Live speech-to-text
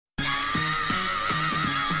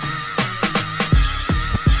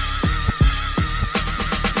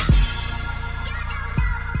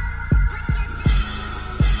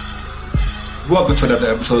Welcome to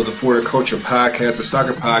another episode of the For the Culture Podcast, a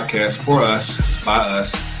soccer podcast for us, by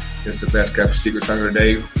us. It's the best kept secret soccer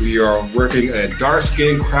today. We are working a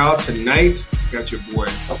dark-skinned crowd tonight. Got your boy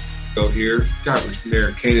Go here. Got Rich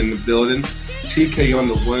Mayor Kane in the building. TK on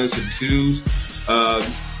the ones and twos.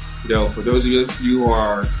 For those of you who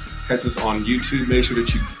are catching us on YouTube, make sure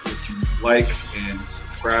that you like and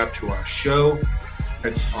subscribe to our show.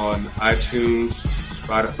 Catch us on iTunes,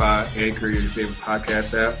 Spotify, Anchor, your favorite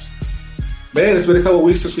podcast apps. Man, it's been a couple of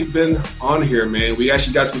weeks since we've been on here, man. We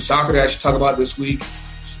actually got some soccer to actually talk about this week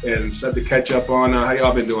and stuff to catch up on. How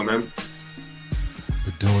y'all been doing, man?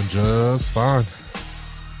 Been doing just fine.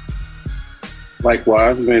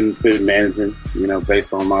 Likewise, been managing,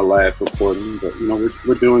 based on my last reporting. But,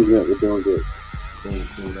 we're doing good. We're doing good. Cool.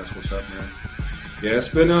 That's what's up, man. Yeah, it's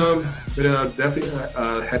been definitely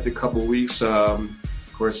a hectic couple of weeks. Of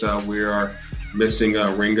course, we are missing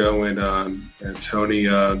Ringo and Tony.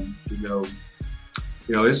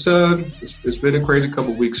 It's been a crazy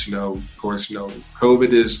couple of weeks. Of course,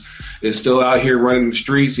 COVID is still out here running the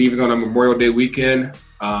streets, even on a Memorial Day weekend.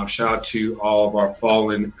 Shout out to all of our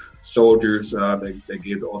fallen soldiers that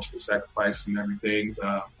gave the ultimate sacrifice and everything.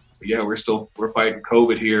 We're fighting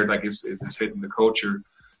COVID here, like it's hitting the culture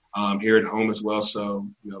here at home as well. So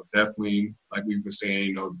definitely, like we've been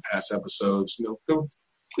saying, past episodes,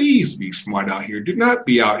 please be smart out here. Do not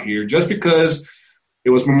be out here just because it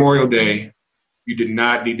was Memorial Day. You did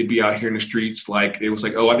not need to be out here in the streets like it was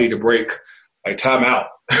like, oh, I need a break, like time out.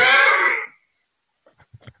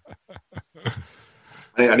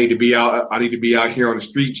 I need to be out. I need to be out here on the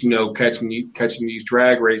streets, catching these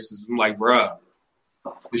drag races. I'm like, bruh,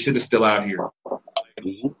 this shit is still out here.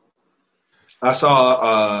 I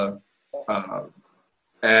saw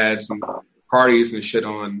ads and parties and shit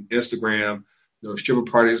on Instagram, stripper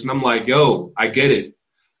parties, and I'm like, yo, I get it.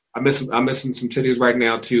 I'm missing some titties right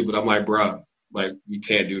now too, but I'm like, bruh, like we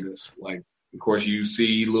can't do this. Like, of course, you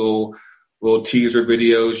see little teaser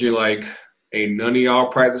videos. You're like, ain't none of y'all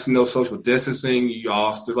practicing no social distancing.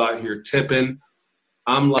 Y'all still out here tipping.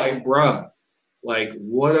 I'm like, bruh, like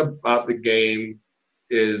what about the game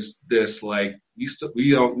is this? Like we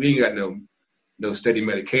ain't got no steady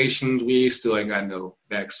medications. We still ain't got no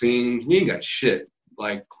vaccines. We ain't got shit.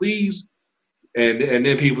 Like, please. And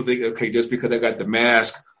then people think, okay, just because I got the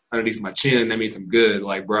mask underneath my chin, that means I'm good.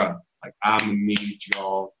 Like, bruh, like I'm gonna need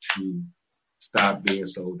y'all to stop being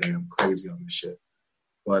so damn crazy on this shit.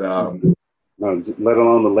 But no, let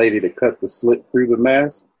alone the lady that cut the slit through the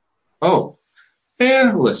mask. Oh,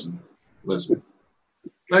 man, listen.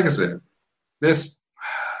 Like I said, this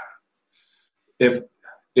if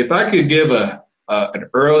I could give an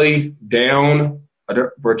early down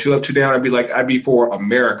for a 2-up, 2 down, I'd be for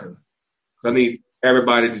America. Because I need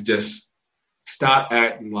everybody to just stop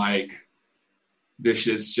acting like this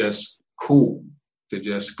shit's just cool. To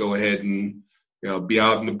just go ahead and be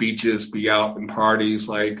out on the beaches, be out in parties.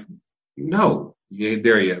 Like, no, you ain't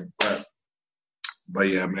there yet. But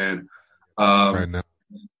yeah, man. Right now.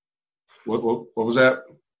 What was that?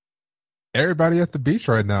 Everybody at the beach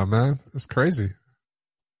right now, man. It's crazy.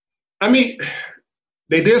 I mean,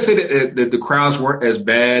 they did say that the crowds weren't as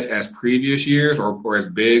bad as previous years, or as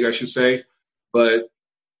big, I should say, but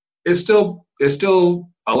it's still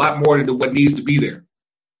a lot more than what needs to be there.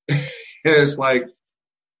 It's like,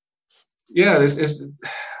 yeah, it's.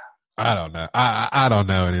 I don't know. I don't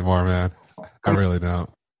know anymore, man. I really don't.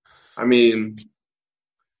 I mean,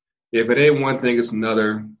 if it ain't one thing, it's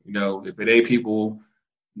another. If it ain't people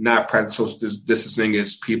not practicing social distancing,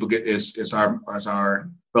 it's people it's our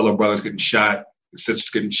fellow brothers getting shot,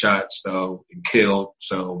 sisters getting shot, and killed.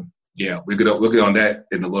 So yeah, we'll get on that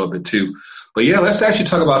in a little bit too. But yeah, let's actually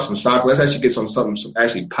talk about some soccer. Let's actually get some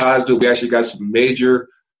actually positive. We actually got some major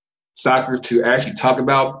soccer to actually talk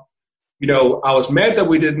about. I was mad that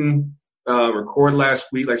we didn't record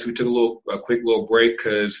last week. Like, so we took a quick little break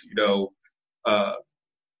because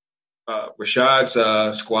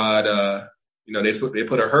Rashad's squad. They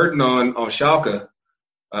put a hurting on Schalke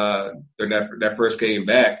during that first game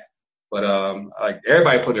back. But like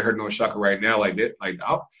everybody put a hurting on Schalke right now. Like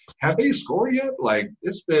have they scored yet? Like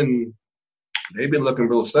they've been looking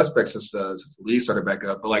real suspect since the league started back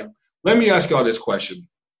up. But like, let me ask y'all this question.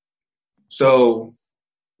 So,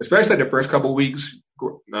 especially the first couple of weeks,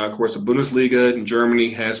 of course, the Bundesliga in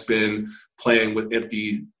Germany has been playing with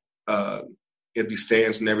empty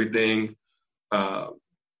stands and everything.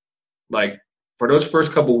 Like for those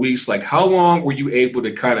first couple of weeks, like how long were you able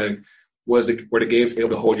to were the games able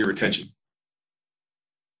to hold your attention?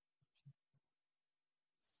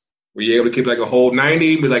 Were you able to keep like a whole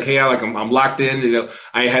 90? Be like, hey, I'm locked in.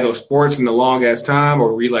 I ain't had no sports in a long ass time.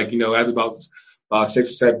 Or were you like, after about about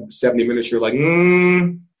 6 or 70 minutes, you're like,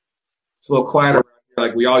 it's a little quieter around here.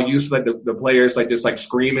 Like we all used to like the players like just like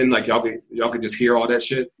screaming, like y'all could just hear all that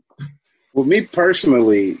shit. Well, me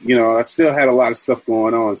personally, I still had a lot of stuff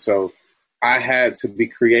going on, so I had to be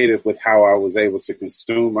creative with how I was able to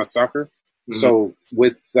consume my soccer. Mm-hmm. So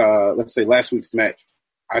with, let's say last week's match,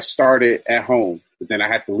 I started at home, but then I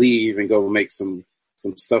had to leave and go make some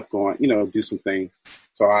stuff going, do some things.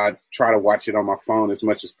 So I try to watch it on my phone as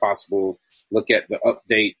much as possible, look at the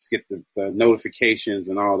updates, get the notifications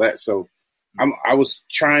and all that. So I was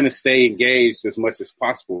trying to stay engaged as much as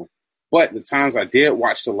possible. But the times I did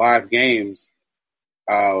watch the live games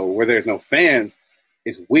where there's no fans,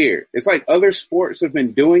 it's weird. It's like other sports have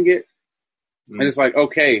been doing it, and it's like,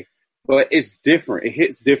 okay, but it's different. It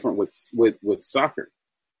hits different with soccer.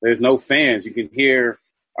 There's no fans. You can hear,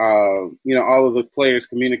 all of the players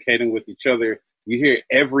communicating with each other. You hear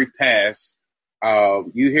every pass.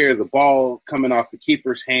 You hear the ball coming off the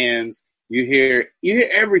keeper's hands. You hear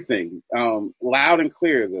everything loud and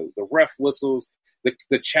clear. The ref whistles,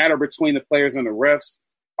 the chatter between the players and the refs,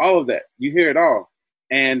 all of that. You hear it all.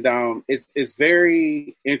 And it's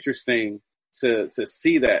very interesting to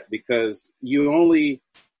see that, because you only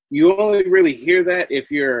really hear that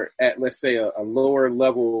if you're at, let's say, a lower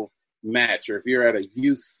level match, or if you're at a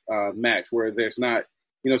youth match where there's not,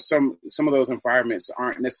 some of those environments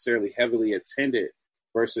aren't necessarily heavily attended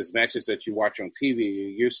versus matches that you watch on TV. You're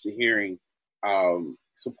used to hearing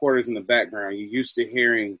supporters in the background. You're used to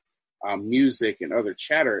hearing music and other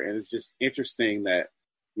chatter. And it's just interesting that,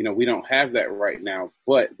 we don't have that right now.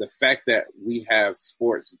 But the fact that we have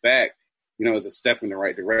sports back, is a step in the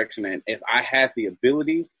right direction. And if I had the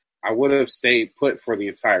ability, I would have stayed put for the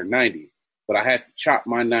entire 90. But I had to chop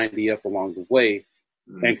my 90 up along the way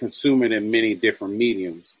and consume it in many different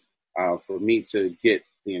mediums for me to get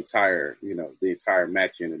the entire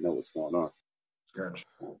match in and know what's going on. Gotcha.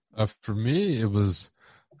 For me, it was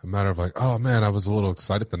a matter of like, oh man, I was a little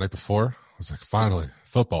excited the night before. I was like, finally,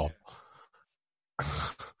 football.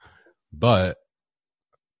 But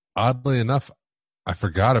oddly enough, I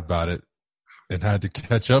forgot about it and had to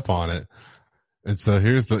catch up on it. And so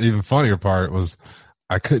here's the even funnier part was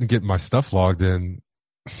I couldn't get my stuff logged in.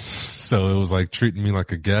 So it was like treating me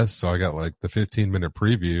like a guest. So I got like the 15-minute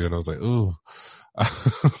preview and I was like, ooh,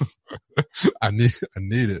 I need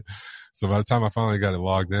it. So by the time I finally got it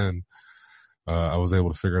logged in, I was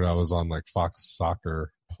able to figure it out. I was on like Fox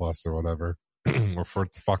Soccer Plus or whatever, or for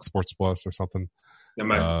Fox Sports Plus or something.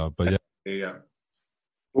 But yeah.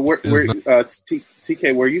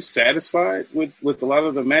 TK, were you satisfied with a lot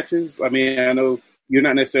of the matches? I mean, I know you're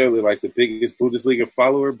not necessarily like the biggest Bundesliga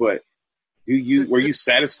follower, but were you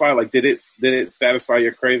satisfied? Like, did it satisfy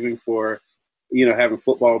your craving for, having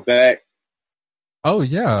football back? Oh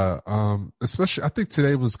yeah. Especially I think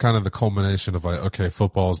today was kind of the culmination of like, okay,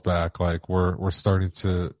 football's back. Like we're starting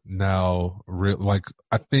to now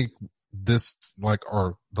I think this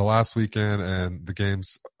or the last weekend and the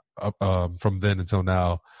games from then until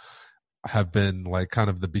now have been like kind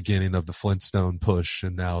of the beginning of the Flintstone push,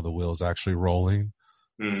 and now the wheel's actually rolling,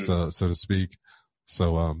 so to speak.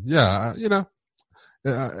 So I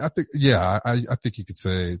think I think you could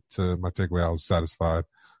say, to my takeaway, I was satisfied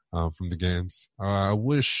from the games. I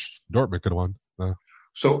wish Dortmund could have won.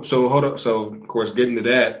 So hold up. So of course, getting to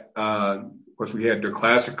that, of course we had Der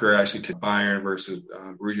Klassiker actually to Bayern versus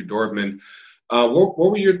Borussia Dortmund. What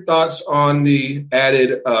were your thoughts on the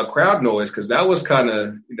added crowd noise? Because that was kind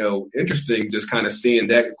of interesting, just kind of seeing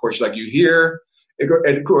that. Of course, like you hear,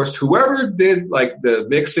 and of course, whoever did like the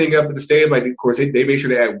mixing up at the stadium, like of course they made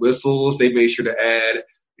sure to add whistles, they made sure to add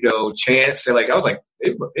chants. And like I was like,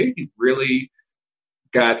 they really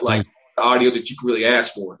got like the audio that you could really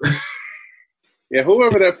ask for. Yeah,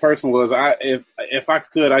 whoever that person was, if I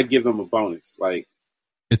could, I'd give them a bonus. Like,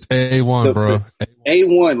 it's A1, bro.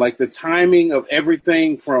 A1, like the timing of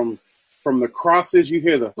everything from the crosses, you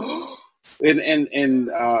hear the and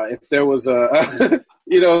if there was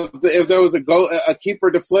if there was a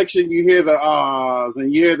keeper deflection, you hear the ahs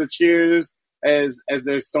and you hear the cheers as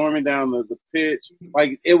they're storming down the pitch.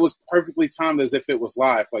 Like, it was perfectly timed as if it was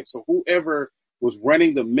live. Like, so whoever was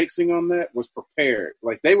running the mixing on that was prepared.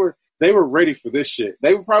 Like, they were ready for this shit.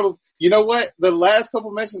 They were probably, the last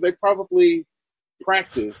couple matches they probably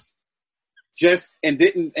practiced and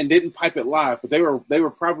didn't pipe it live, but they were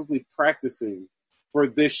probably practicing for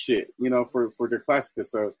this shit, for their Klassiker.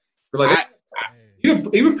 So like,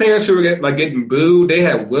 even players who were getting booed, they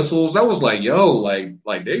had whistles. I was like, yo, like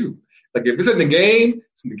they if it's in the game,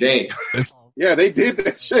 it's in the game. Yeah, they did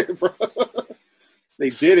that shit, bro. They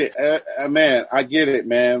did it. Man, I get it,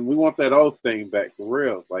 man. We want that old thing back for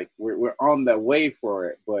real. Like, we're on that wave for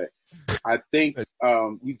it, but I think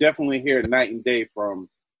you definitely hear night and day from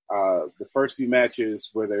the first few matches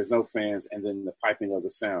where there's no fans and then the piping of the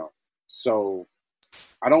sound. So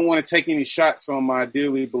I don't want to take any shots on my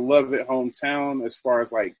dearly beloved hometown as far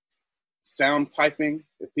as like sound piping,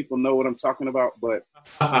 if people know what I'm talking about, but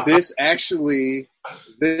this actually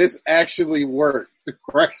worked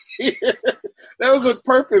right here. There was a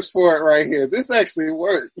purpose for it right here. This actually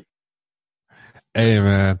worked. Hey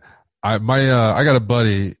man, I got a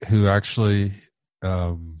buddy who actually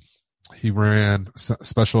he ran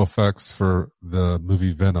special effects for the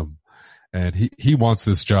movie Venom, and he wants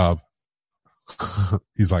this job.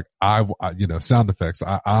 He's like, sound effects.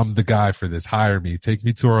 I'm the guy for this. Hire me. Take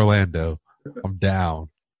me to Orlando. I'm down.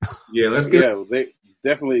 Yeah, let's get. Yeah, they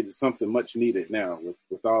definitely something much needed now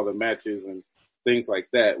with all the matches and things like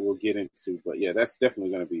that. We'll get into, but yeah, that's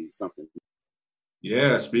definitely going to be something.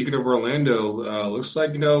 Yeah, speaking of Orlando, looks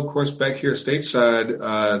like of course, back here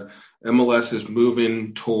stateside, MLS is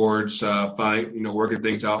moving towards working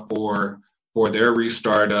things out for their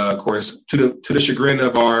restart. Of course, to the chagrin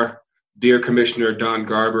of our dear Commissioner Don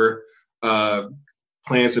Garber,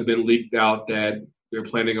 plans have been leaked out that they're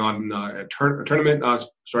planning on a tournament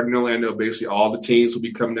starting in Orlando. Basically, all the teams will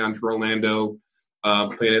be coming down to Orlando,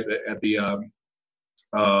 playing at the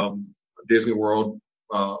Disney World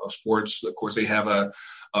of sports. Of course, they have a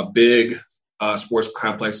big sports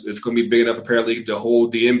complex. It's going to be big enough, apparently, to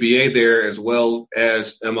hold the NBA there as well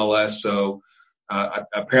as MLS. So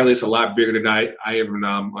apparently, it's a lot bigger than I even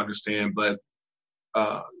understand. But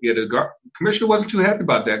the commissioner wasn't too happy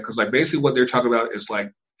about that because, like, basically what they're talking about is like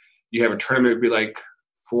you have a tournament, it'd be like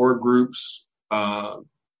 4 groups.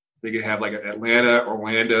 They could have like Atlanta,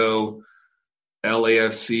 Orlando,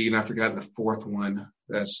 LAFC, and I forgot the 4th one.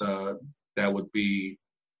 That would be.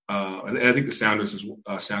 And I think the Sounders is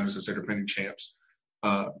their defending champs.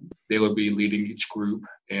 They would be leading each group,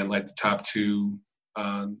 and like the top 2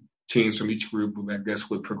 teams from each group, I guess,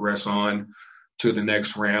 would progress on to the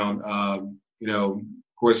next round. Of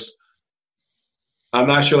course, I'm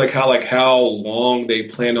not sure how long they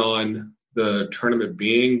plan on the tournament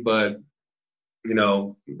being, but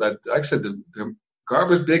like I said, the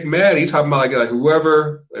Garber's big mad. He's talking about like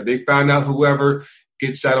whoever they found out whoever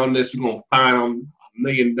gets out on this, we're gonna fine them $1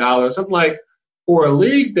 million. I'm like, for a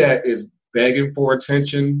league that is begging for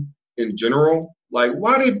attention in general, like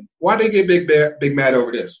why they get big mad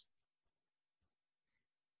over this?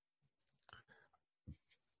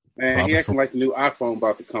 Man, he acting like the new iPhone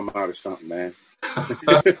about to come out or something, man.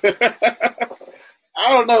 I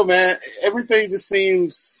don't know, man. Everything just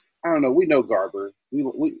seems, I don't know. We know Garber.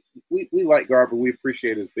 We like Garber. We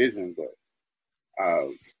appreciate his vision, but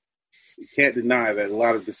you can't deny that a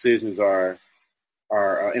lot of decisions are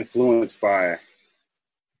influenced by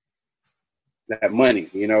that money,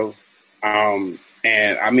 And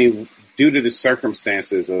I mean, due to the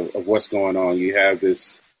circumstances of what's going on, you have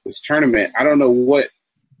this tournament. I don't know what.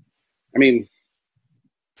 I mean,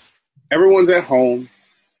 everyone's at home.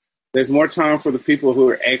 There's more time for the people who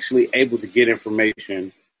are actually able to get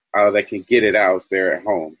information that can get it out there at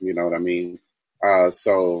home. You know what I mean?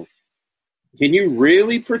 So can you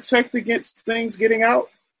really protect against things getting out?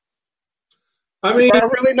 I mean, if I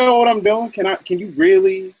really know what I'm doing, can you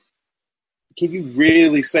really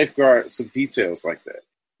safeguard some details like that?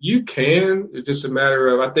 You can. It's just a matter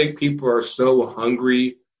of, I think people are so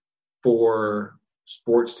hungry for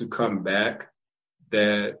sports to come back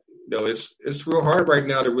that it's real hard right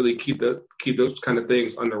now to really keep those kind of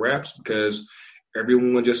things under wraps because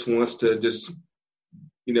everyone just wants to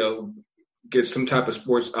get some type of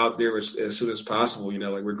sports out there as soon as possible.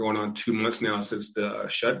 Like we're going on 2 months now since the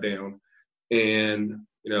shutdown, and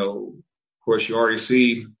of course you already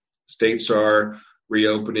see states are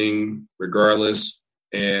reopening regardless,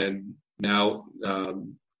 and now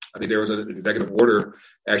I think there was an executive order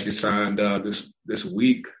actually signed this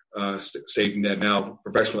week stating that now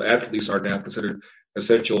professional athletes are now considered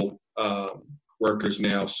essential workers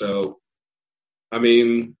now. So, I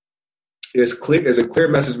mean, there's a clear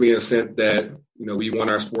message being sent that we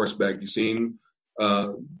want our sports back. You've seen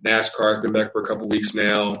NASCAR has been back for a couple of weeks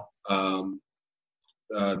now.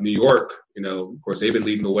 New York, of course, they've been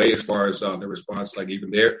leading the way as far as the response. Like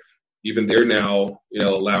even they're now,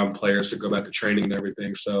 allowing players to go back to training and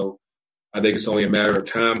everything. So I think it's only a matter of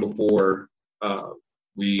time before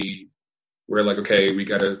we're like, okay, we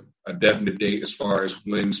got a definite date as far as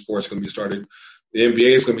when sports going to be started. The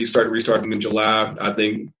NBA is going to be restarting in July. I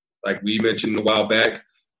think, like we mentioned a while back,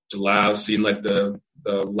 July seemed like the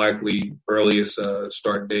likely earliest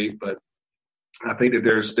start date. But I think that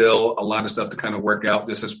there's still a lot of stuff to kind of work out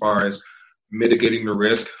just as far as mitigating the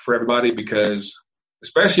risk for everybody because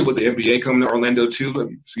especially with the NBA coming to Orlando too. So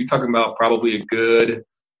you're talking about probably a good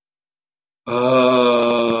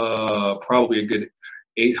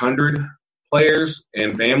 800 players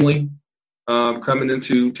and family coming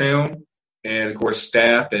into town, and of course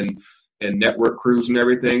staff and network crews and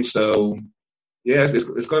everything. So yeah,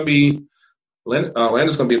 it's going to be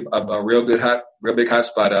Orlando's going to be a real big hot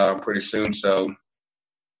spot pretty soon. So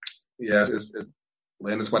yeah,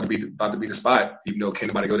 Orlando's about to be the spot, even though can't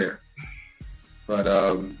nobody go there. But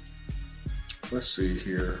let's see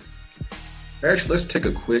here. Actually, let's take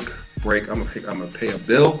a quick break. I'm gonna pay a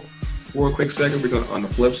bill for a quick second. We're gonna, on the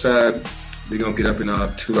flip side, we're gonna get up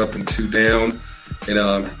and 2 up and 2 down,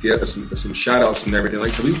 and get some shout outs and everything. Like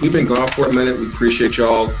I said, we've been gone for a minute. We appreciate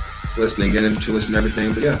y'all listening, getting to listen to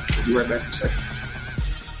everything. But yeah, we'll be right back in a second.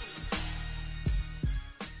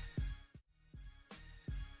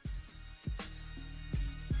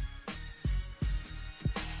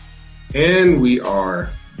 And we are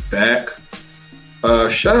back.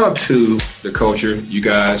 Shout out to the culture, you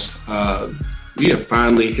guys. We have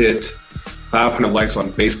finally hit 500 likes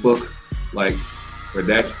on Facebook. Like, where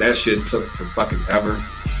that shit took for fucking ever.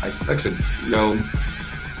 Like I said,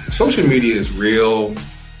 social media is real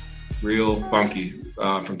funky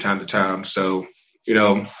from time to time. So,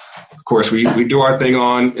 of course, we do our thing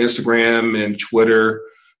on Instagram and Twitter.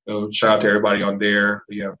 Shout out to everybody on there.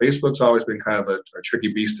 But yeah, Facebook's always been kind of a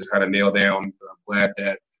tricky beast to kind of nail down. I'm glad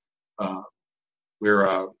that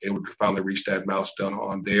we're able to finally reach that milestone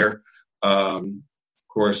on there. Of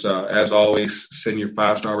course, as always, send your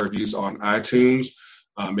 5-star reviews on iTunes.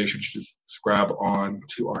 Make sure you subscribe on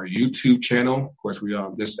to our YouTube channel. Of course, we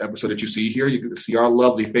this episode that you see here, you get to see our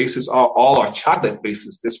lovely faces, all our chocolate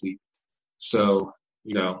faces this week. So,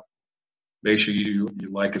 make sure you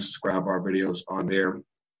like and subscribe our videos on there.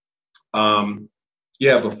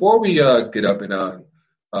 Before we get up and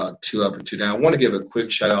 2 up and 2 down, I want to give a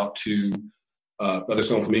quick shout out to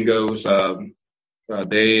Featherstone Flamingos.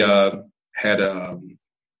 They had a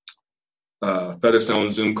Featherstone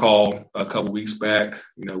Zoom call a couple weeks back.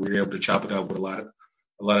 We were able to chop it up with a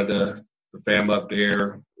lot of the fam up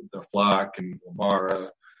there, the Flock and Lamara,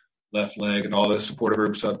 Left Leg, and all the supporter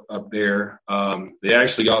groups up there. They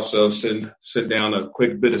actually also sent down a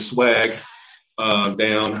quick bit of swag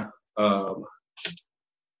down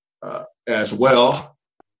as well.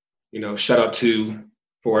 Shout out to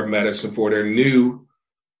Ford Madison for their new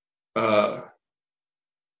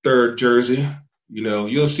third jersey.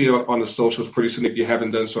 You'll see it on the socials pretty soon if you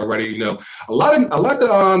haven't done so already. A lot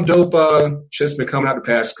of dope shit's been coming out the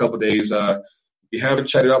past couple of days. If you haven't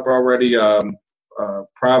checked it out already,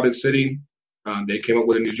 Providence City, they came up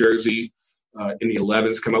with a new jersey. In the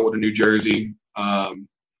 11s, come up with a new jersey.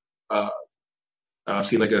 I've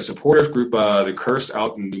seen like a supporters group, the Cursed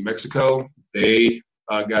out in New Mexico. They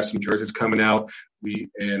got some jerseys coming out.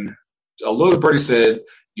 And a little birdie said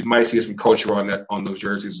you might see some culture on those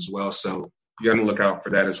jerseys as well. So you're on the lookout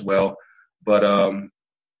for that as well. But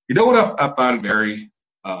you know what I find very,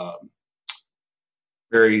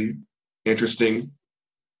 very interesting?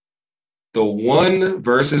 The one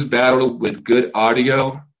versus battle with good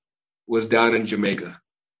audio was down in Jamaica.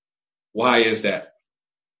 Why is that?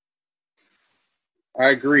 I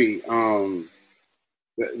agree.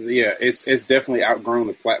 It's definitely outgrown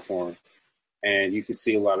the platform, and you can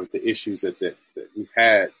see a lot of the issues that we've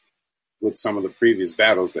had with some of the previous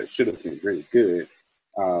battles that should have been really good,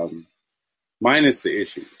 minus the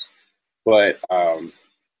issues. But I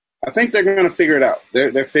think they're going to figure it out.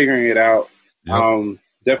 They're figuring it out. Yep.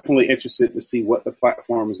 Definitely interested to see what the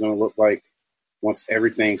platform is going to look like once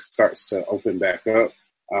everything starts to open back up.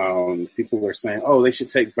 People are saying, they should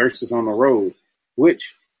take verses on the road,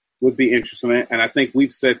 which would be interesting. And I think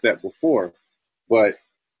we've said that before. But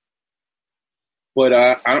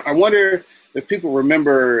I wonder if people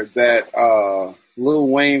remember that Lil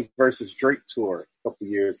Wayne versus Drake tour a couple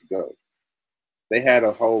years ago. They had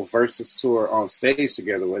a whole versus tour on stage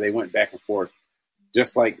together where they went back and forth,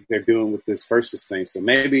 just like they're doing with this versus thing. So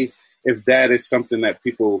maybe if that is something that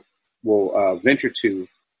people will venture to,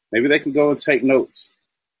 maybe they can go and take notes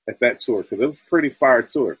at that tour, because it was a pretty fire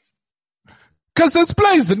tour. Because it's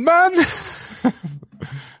blazing, man.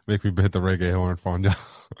 Make me hit the reggae horn for you.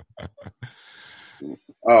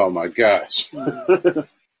 Oh, my gosh.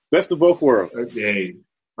 Best of both worlds. Okay.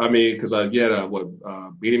 I mean, because I get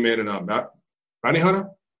Beanie Man and Bounty Hunter?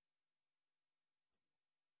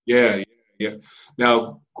 Yeah. Now,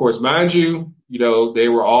 of course, mind you, they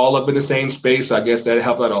were all up in the same space. I guess that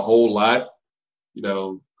helped out a whole lot.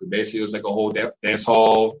 Basically it was like a whole dance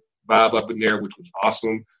hall vibe up in there, which was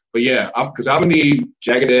awesome. But yeah, because I'm going to need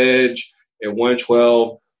Jagged Edge and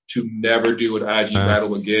 112 to never do an IG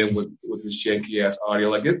battle again with with this janky ass audio.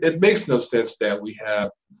 Like it makes no sense that we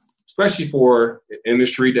have, especially for an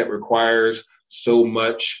industry that requires so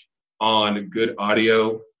much on good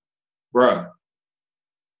audio, bruh.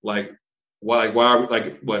 Like why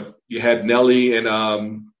what you had Nelly and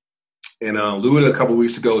Luda a couple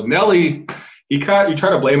weeks ago. Nelly, you try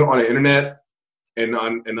to blame it on the internet and I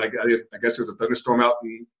guess there was a thunderstorm out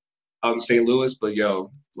in St. Louis, but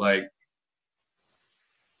yo, like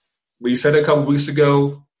we said a couple weeks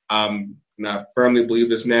ago, and I firmly believe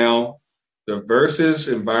this now. The Versus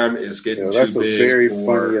environment is getting too big. That's a very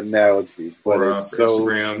funny analogy, but it's so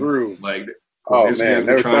Instagram, true. Like, man,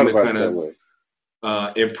 never thought about it that way.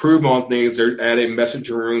 Improve on things. They're adding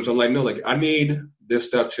messenger rooms. I'm like, no, like I need this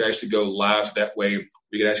stuff to actually go live, so that way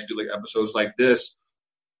we can actually do like episodes like this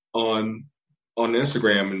on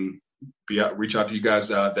Instagram and reach out to you guys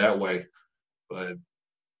that way. But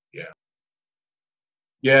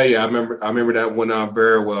yeah, I remember that one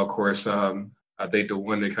very well. Of course, I think the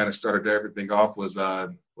one that kind of started everything off was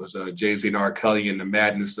Jay-Z and R. Kelly and the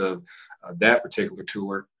madness of that particular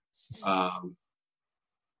tour.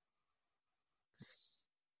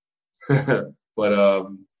 But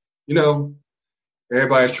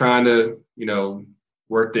everybody's trying to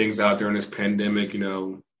work things out during this pandemic.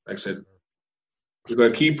 Like I said, we're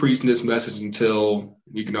going to keep preaching this message until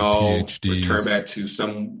we can all return back to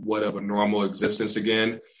somewhat of a normal existence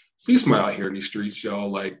again. Be smart out here in these streets,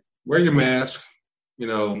 y'all. Like, wear your mask. At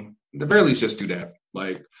the very least, just do that.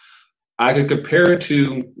 Like, I could compare it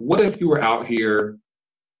to what if you were out here,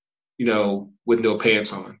 with no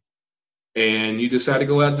pants on, and you decide to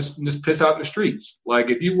go out and just piss out in the streets. Like,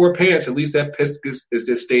 if you wore pants, at least that piss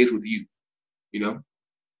just stays with you,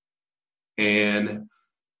 And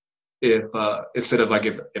if instead of like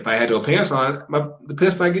if I had no pants on, the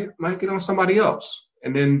piss might get on somebody else,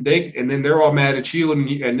 and then they're all mad at you,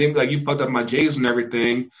 and then like you fucked up my J's and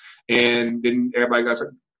everything, and then everybody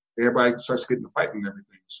starts getting a fight and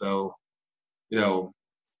everything. So,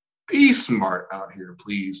 be smart out here,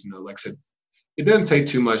 please. Like I said, it doesn't take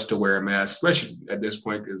too much to wear a mask, especially at this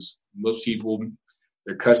point, because most people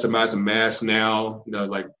they're customizing masks now.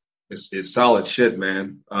 Like it's solid shit,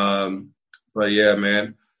 man. But yeah,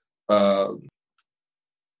 man. But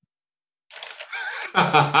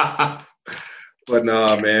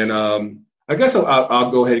no, man. I guess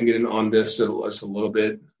I'll go ahead and get in on this just a little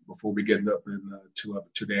bit before we get up in two up,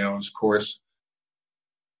 two downs. Of course,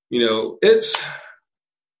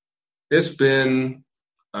 it's been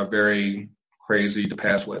a very crazy the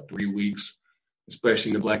past 3 weeks,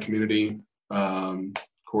 especially in the Black community. Of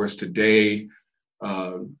course, today,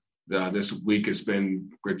 this week has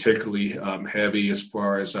been particularly heavy as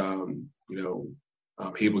far as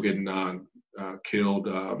people getting killed.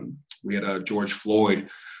 We had George Floyd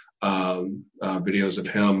videos of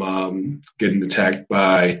him getting attacked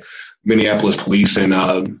by Minneapolis police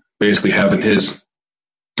and basically having his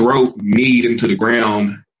throat kneed into the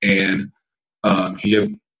ground, and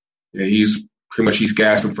he's pretty much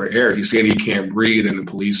gasping for air. He's saying he can't breathe, and the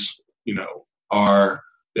police, they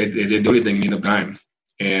didn't do anything. He ended up dying.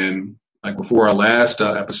 And like before our last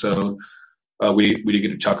episode, we didn't get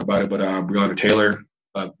to talk about it, but Breonna Taylor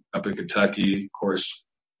up in Kentucky, of course,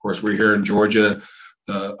 we're here in Georgia.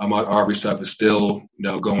 The Ahmaud Arbery stuff is still,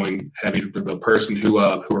 going heavy. The person who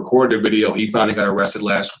recorded the video, he finally got arrested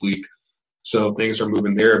last week, so things are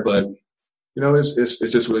moving there. But it's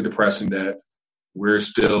just really depressing that we're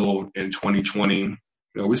still in 2020.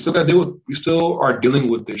 We still are dealing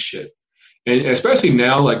with this shit, and especially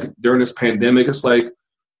now, like during this pandemic, it's like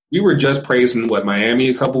we were just praising Miami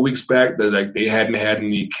a couple weeks back that like they hadn't had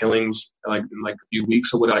any killings like in like a few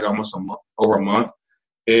weeks or whatever, like almost over a month,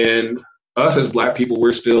 and us as Black people,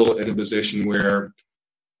 we're still in a position where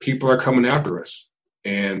people are coming after us.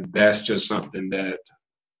 And that's just something that,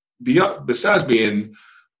 besides being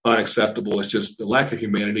unacceptable, it's just the lack of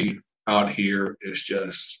humanity out here is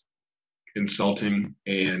just insulting,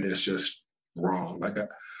 and it's just wrong. Like,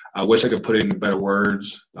 I wish I could put it in better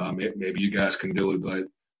words. Maybe you guys can do it, but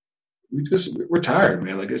we're tired,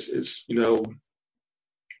 man. Like, it's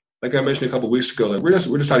like I mentioned a couple of weeks ago, like we're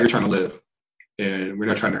just out here trying to live. And we're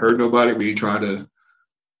not trying to hurt nobody. We try to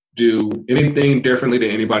do anything differently than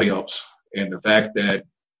anybody else. And the fact that,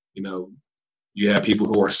 you have people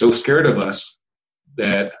who are so scared of us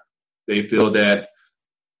that they feel that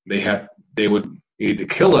they would need to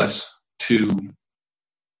kill us to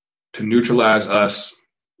neutralize us,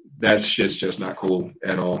 that's just not cool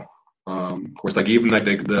at all. Of course, like even like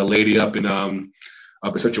the lady up in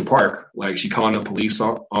Central Park, like she calling the police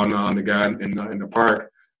on the guy in the park.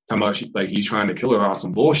 Talking about he's trying to kill her off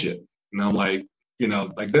some bullshit, and I'm like,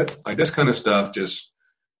 like that, like this kind of stuff just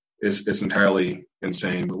it's entirely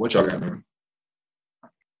insane. But what y'all got, man?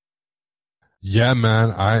 Yeah,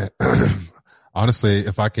 man. I honestly,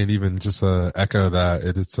 if I can even just echo that,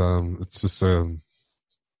 it's just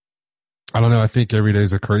I don't know. I think every day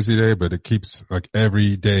is a crazy day, but it keeps like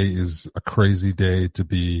every day is a crazy day to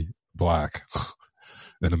be Black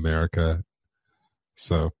in America.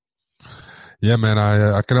 So, yeah, man.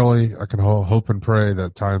 I can hope and pray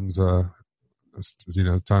that times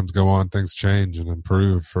times go on, things change and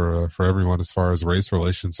improve for everyone as far as race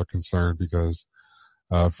relations are concerned. Because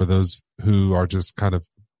for those who are just kind of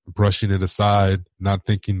brushing it aside, not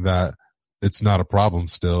thinking that it's not a problem,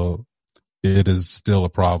 still, it is still a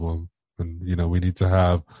problem. And, we need to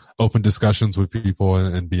have open discussions with people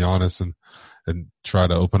and be honest and try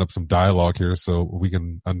to open up some dialogue here so we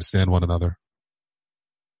can understand one another.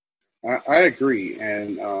 I agree.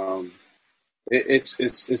 And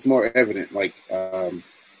it's more evident. Like, I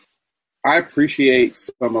appreciate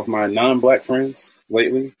some of my non-Black friends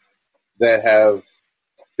lately that have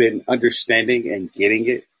been understanding and getting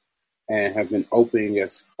it and have been open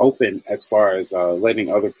as far as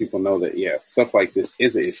letting other people know that, yeah, stuff like this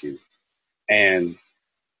is an issue. And,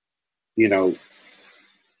 it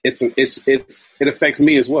affects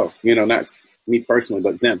me as well, not me personally,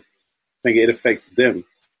 but them. I think it affects them.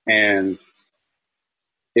 And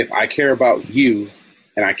if I care about you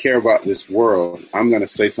and I care about this world, I'm going to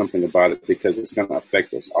say something about it because it's going to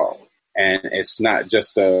affect us all. And it's not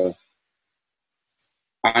just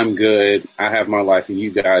I'm good, I have my life, and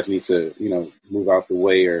you guys need to, move out the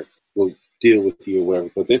way or we'll deal with you or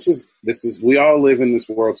whatever. But this is, we all live in this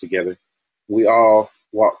world together. We all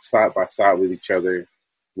walk side by side with each other.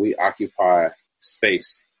 We occupy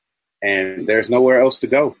space, and there's nowhere else to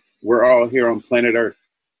go. We're all here on planet Earth.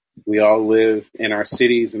 We all live in our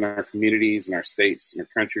cities, in our communities, in our states, in our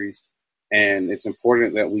countries, and it's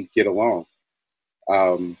important that we get along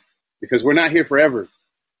because we're not here forever.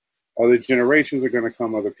 Other generations are going to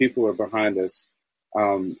come. Other people are behind us,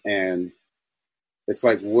 and it's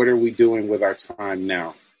like, what are we doing with our time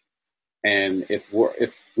now? And if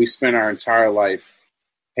we spend our entire life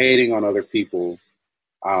hating on other people,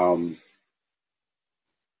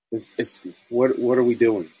 it's what are we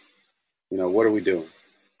doing? What are we doing?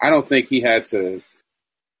 I don't think he had to,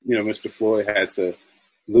 Mr. Floyd had to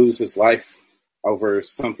lose his life over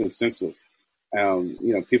something senseless.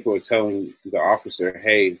 People are telling the officer,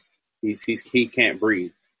 hey, he can't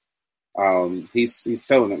breathe. He's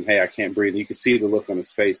telling them, hey, I can't breathe. You can see the look on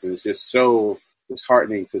his face, and it's just so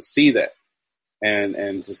disheartening to see that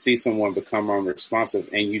and to see someone become unresponsive,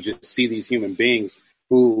 and you just see these human beings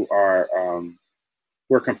who are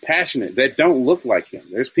compassionate that don't look like him.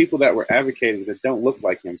 There's people that were advocating that don't look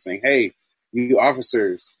like him, saying, hey, you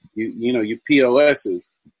officers, you POSs,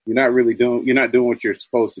 you're not doing what you're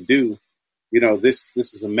supposed to do. This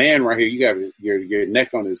is a man right here. You got your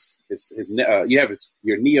neck on his you have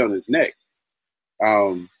your knee on his neck.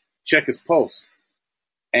 Check his pulse.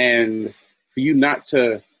 And for you not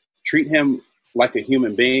to treat him like a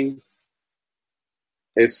human being,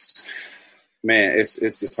 it's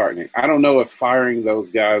disheartening. I don't know if firing those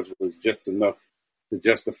guys was just enough to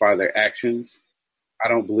justify their actions. I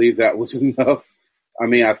don't believe that was enough. I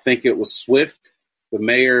mean, I think it was swift. The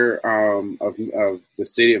mayor of the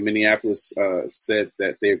city of Minneapolis said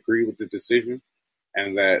that they agree with the decision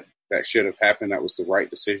and that should have happened. That was the right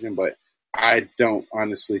decision. But I don't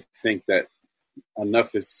honestly think that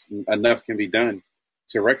enough can be done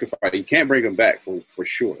to rectify it. You can't bring him back for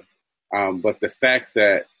sure. But the fact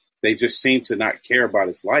that they just seem to not care about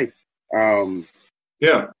his life.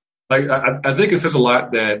 Yeah. Like, I think it says a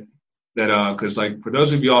lot that because, like, for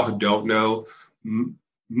those of y'all who don't know,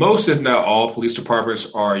 most, if not all, police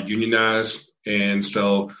departments are unionized. And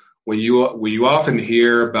so when you often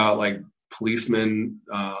hear about, like, police getting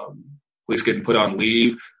put on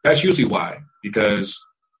leave, that's usually why, because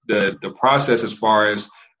the process as far as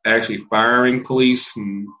actually firing police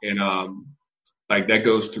and like that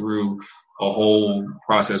goes through a whole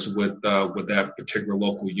process with that particular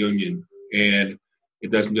local union, and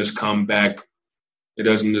it doesn't just come back. It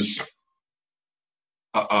doesn't just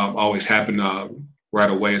always happen right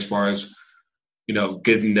away as far as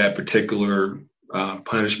getting that particular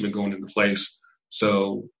punishment going into place.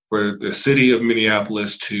 So for the city of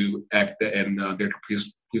Minneapolis to act and their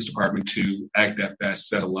police department to act that fast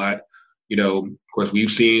says a lot. Of course, we've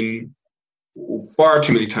seen far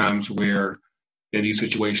too many times where in these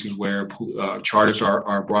situations where charges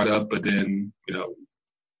are brought up, but then,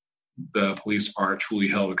 the police aren't truly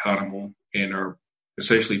held accountable and are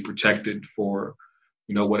essentially protected for,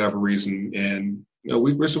 whatever reason. And,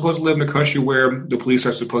 we're supposed to live in a country where the police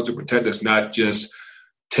are supposed to protect us, not just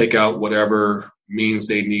take out whatever means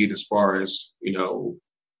they need as far as,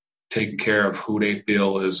 taking care of who they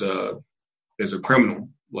feel is a criminal.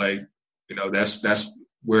 Like, that's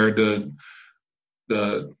where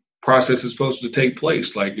the process is supposed to take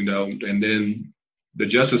place. Like, and then the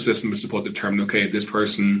justice system is supposed to determine, okay, this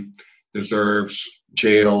person deserves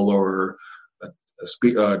jail or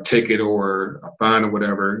a ticket or a fine or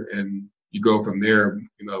whatever, and you go from there.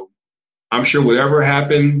 I'm sure whatever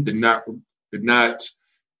happened did not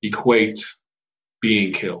equate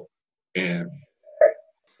being killed. And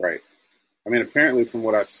right. I mean, apparently, from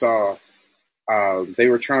what I saw, they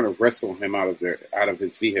were trying to wrestle him out of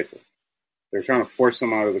his vehicle. They were trying to force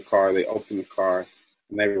him out of the car. They opened the car,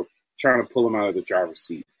 and they were trying to pull him out of the driver's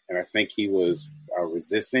seat. And I think he was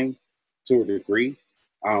resisting to a degree.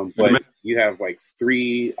 But you have like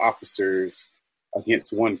 3 officers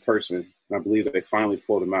against 1 person, and I believe that they finally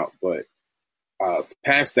pulled him out. But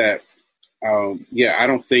past that, I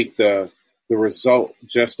don't think the result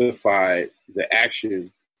justified the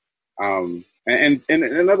action. And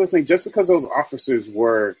another thing, just because those officers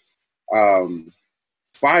were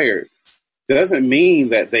fired doesn't mean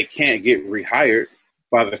that they can't get rehired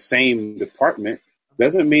by the same department.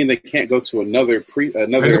 Doesn't mean they can't go to another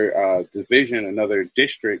division, another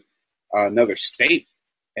district, another state,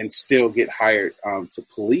 and still get hired to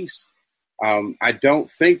police. I don't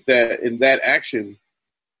think that in that action,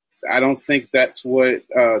 I don't think that's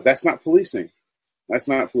that's not policing. That's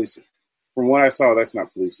not policing. From what I saw, that's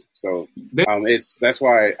not policing. So that's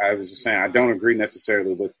why I was just saying I don't agree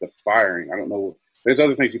necessarily with the firing. I don't know. There's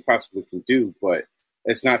other things you possibly can do, but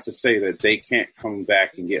it's not to say that they can't come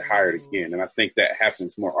back and get hired again. And I think that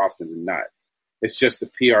happens more often than not. It's just a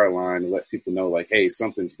PR line to let people know, like, hey,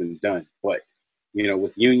 something's been done. But,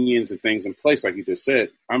 with unions and things in place, like you just said,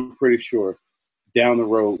 I'm pretty sure down the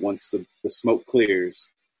road, once the smoke clears,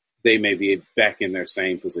 they may be back in their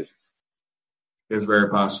same positions. It's very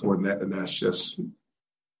possible, and that's just,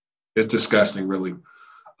 it's disgusting, really.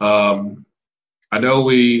 I know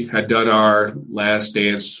we had done our Last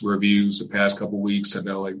Dance reviews the past couple of weeks. I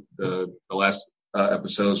know like the last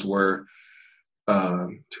episodes were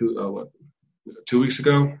 2 weeks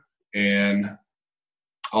ago, and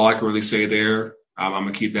all I can really say there, I'm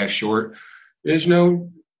going to keep that short, is,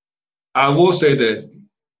 I will say that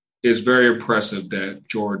it's very impressive that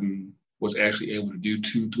Jordan was actually able to do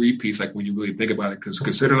 2 3-piece, like when you really think about it, because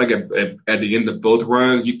considering like at the end of both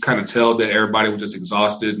runs, you kind of tell that everybody was just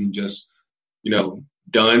exhausted and just,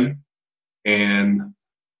 done. And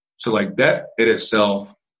so like that in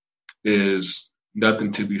itself is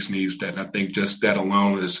nothing to be sneezed at. And I think just that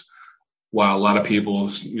alone is why a lot of people,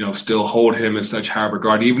 still hold him in such high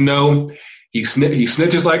regard, even though he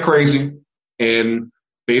snitches like crazy. And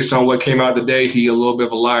based on what came out today, he a little bit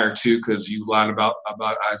of a liar too, because you lied about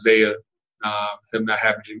Isaiah, him not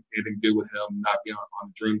having anything to do with him not being on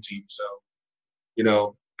the dream team.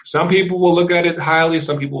 So, some people will look at it highly.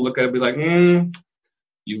 Some people will look at it and be like,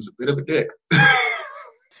 he was a bit of a dick.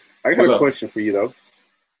 I got a question for you, though.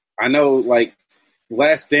 I know, like,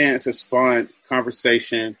 Last Dance has spawned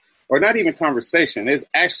conversation, or not even conversation. It's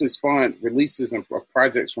actually spawned releases of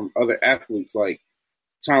projects from other athletes. Like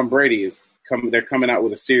Tom Brady they're coming out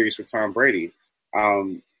with a series for Tom Brady,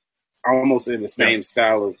 almost in the same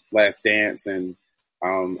style of Last Dance. And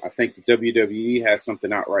I think the WWE has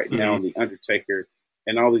something out right now, The Undertaker,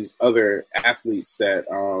 and all these other athletes that,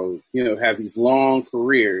 have these long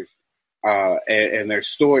careers and their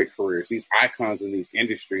storied careers, these icons in these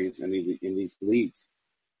industries and in these leagues.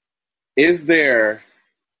 Is there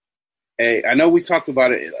I know we talked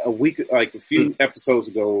about it a few episodes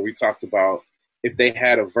ago, where we talked about if they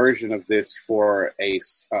had a version of this for a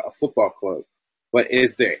football club, but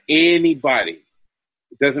is there anybody,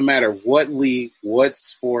 it doesn't matter what league, what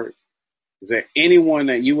sport, is there anyone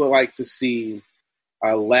that you would like to see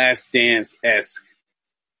a Last Dance-esque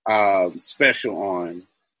special on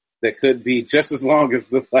that could be just as long as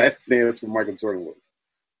the Last Dance for Michael Jordan was?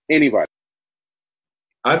 Anybody?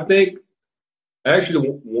 I think,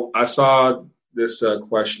 actually, I saw this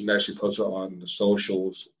question actually posted on the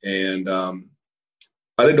socials, and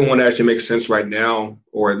I think the one that actually makes sense right now,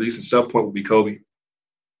 or at least at some point, would be Kobe.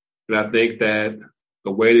 And I think that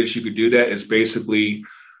the way that you could do that is basically,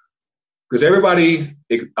 because everybody,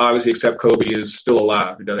 obviously except Kobe, is still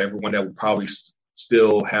alive. Everyone that would probably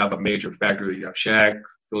still have a major factor. You have Shaq,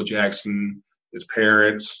 Phil Jackson, his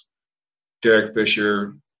parents, Derek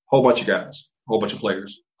Fisher, whole bunch of guys, whole bunch of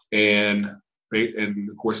players, and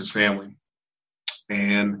of course his family.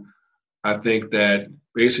 And I think that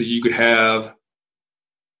basically you could have,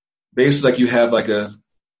 like you have like a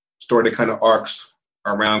story that kind of arcs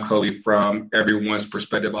around Kobe from everyone's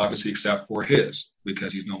perspective, obviously, except for his,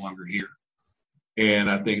 because he's no longer here. And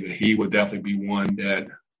I think that he would definitely be one that,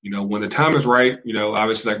 when the time is right,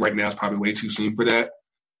 obviously, like right now, it's probably way too soon for that.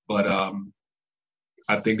 But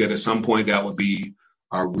I think that at some point that would be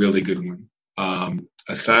a really good one.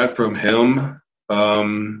 Aside from him,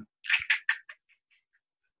 so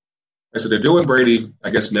they're doing Brady, I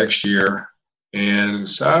guess, next year. And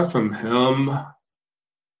aside from him,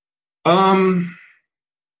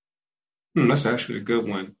 that's actually a good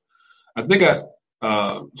one. I think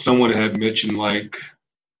someone had mentioned like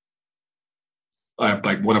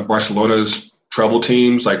one of Barcelona's trouble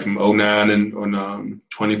teams, like from 2009 and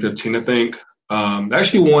 2015, I think.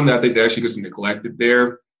 Actually, one that I think that actually gets neglected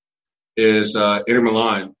there is Inter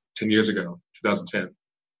Milan 10 years ago, 2010,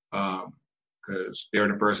 because they were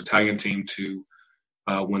the first Italian team to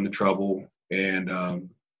win the treble. And,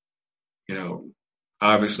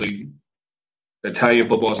 obviously, Italian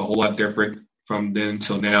football is a whole lot different from then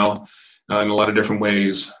till now in a lot of different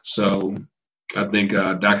ways. So I think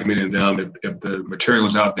documenting them, if the material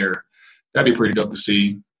is out there, that'd be pretty dope to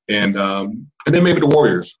see. And then maybe the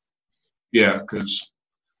Warriors. Yeah, because,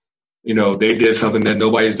 they did something that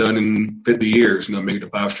nobody's done in 50 years, making the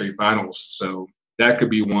 5 straight finals. So that could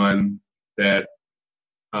be one that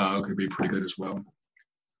could be pretty good as well.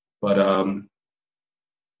 But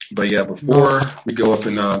yeah, before we go up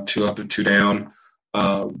and 2 up and 2 down,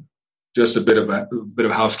 just a bit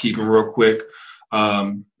of housekeeping real quick.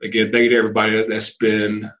 Again, thank you to everybody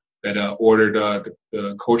that ordered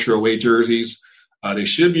the Culture Away jerseys. They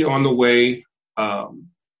should be on the way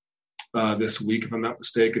this week, if I'm not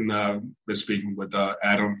mistaken. Been speaking with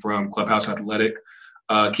Adam from Clubhouse Athletic.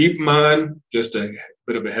 Keep in mind, just a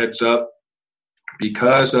bit of a heads up,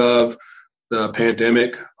 because of the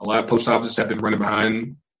pandemic, a lot of post offices have been running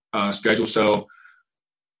behind schedule, so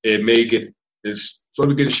it's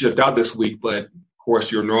sort of getting shipped out this week. But of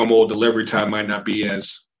course, your normal delivery time might not be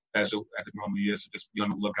as it normally is. So just be on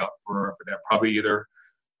the lookout for that, probably either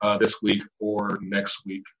this week or next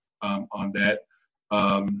week on that.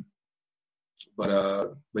 But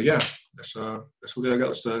yeah, that's what I got.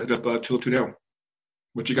 Let's hit up 2 up, 2 down.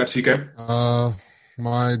 What you got, TK?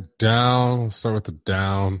 My down. We'll start with the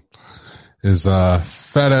down. Is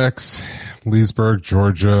FedEx, Leesburg,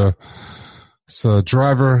 Georgia. It's a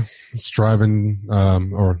driver. It's driving,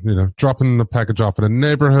 dropping the package off in a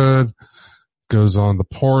neighborhood. Goes on the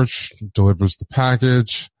porch, delivers the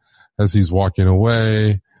package. As he's walking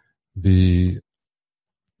away, the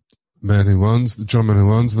gentleman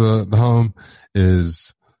who owns the home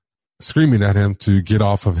is screaming at him to get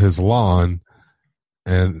off of his lawn,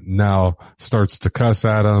 and now starts to cuss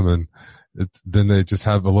at him. And then they just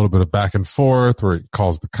have a little bit of back and forth where he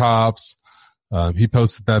calls the cops. He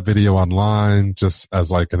posted that video online just as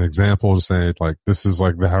like an example, to say like, this is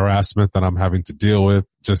like the harassment that I'm having to deal with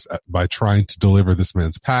just by trying to deliver this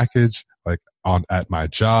man's package, like at my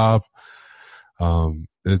job.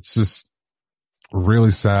 It's just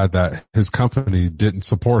really sad that his company didn't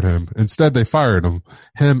support him. Instead, they fired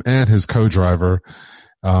him and his co-driver,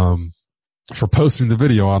 for posting the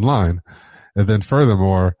video online. And then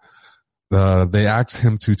furthermore, they asked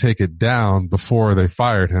him to take it down before they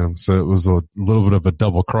fired him. So it was a little bit of a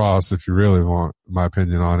double cross, if you really want my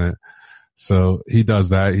opinion on it. So he does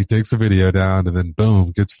that. He takes the video down and then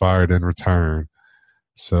boom, gets fired in return.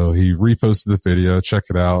 So he reposted the video. Check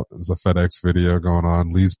it out. It's a FedEx video going on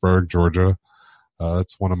Leesburg, Georgia.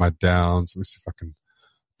 It's one of my downs. Let me see if I can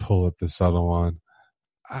pull up this other one.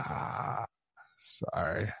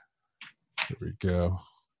 Sorry. Here we go.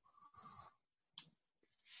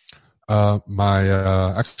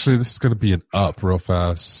 Actually, this is going to be an up real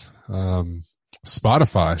fast.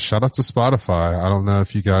 Spotify. Shout out to Spotify. I don't know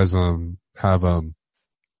if you guys have a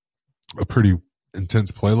pretty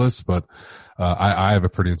intense playlist, but I have a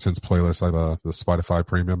pretty intense playlist. I have the Spotify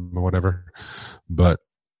Premium or whatever. But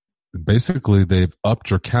basically, they've upped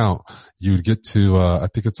your count. You would get to I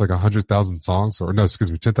think it's like 100,000 songs,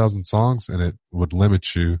 10,000 songs, and it would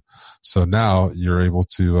limit you. So now you're able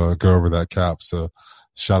to go over that cap. So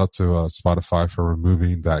shout out to Spotify for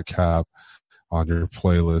removing that cap on your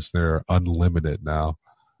playlist. They're unlimited now.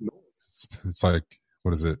 It's like,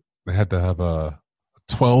 what is it? They had to have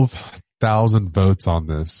 12,000 votes on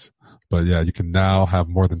this. But yeah, you can now have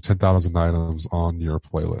more than 10,000 items on your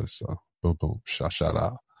playlist. So boom, boom, shout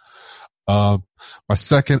out. My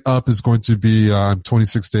second up is going to be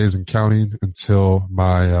 26 days and counting until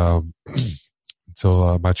my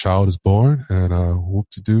my child is born, and whoop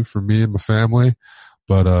to do for me and my family.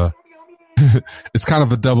 But it's kind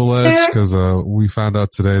of a double edge, because we found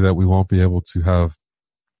out today that we won't be able to have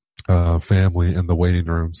family in the waiting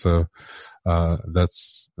room. So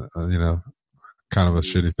that's, kind of a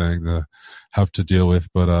shitty thing to have to deal with.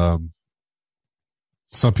 But,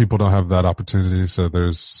 some people don't have that opportunity. So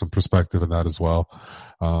there's some perspective in that as well.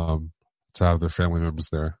 To have their family members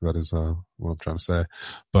there. That is, what I'm trying to say.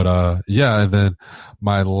 But, yeah. And then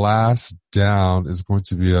my last down is going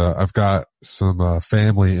to be, I've got some,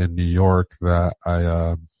 family in New York that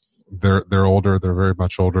they're older. They're very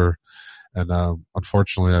much older. And,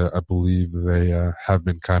 unfortunately, I believe they, have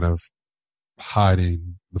been kind of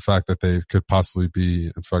hiding the fact that they could possibly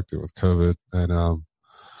be infected with COVID. And,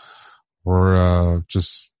 we're,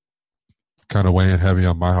 just kind of weighing heavy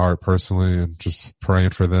on my heart personally, and just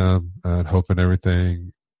praying for them and hoping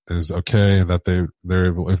everything is okay, and that they're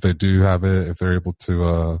able, if they do have it, if they're able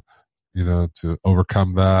to, to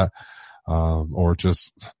overcome that, or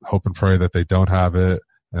just hope and pray that they don't have it,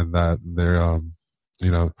 and that they're,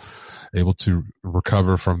 able to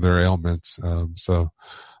recover from their ailments. So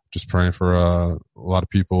just praying for, a lot of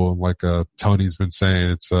people. Like, Tony's been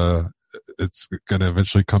saying, it's going to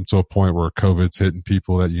eventually come to a point where COVID's hitting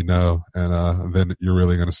people that and then you're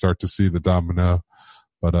really going to start to see the domino.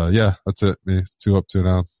 But yeah, that's it. Me, 2 up, 2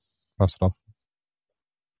 down. Pass it off.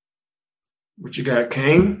 What you got,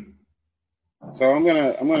 Kane? So I'm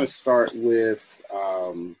gonna start with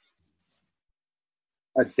a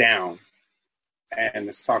down, and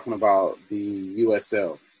it's talking about the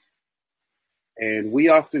USL. And we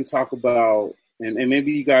often talk about, and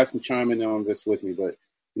maybe you guys can chime in on this with me, but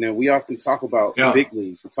we often talk about big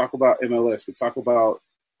leagues. We talk about MLS. We talk about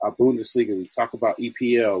Bundesliga. We talk about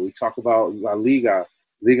EPL. We talk about La Liga,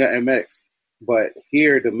 Liga MX. But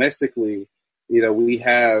here domestically, we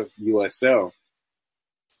have USL.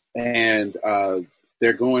 And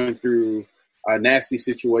they're going through a nasty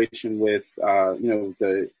situation with,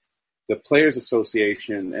 the Players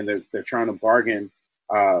Association, and they're trying to bargain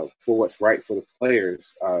for what's right for the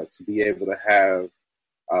players to be able to have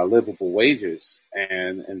livable wages,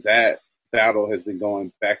 and that battle has been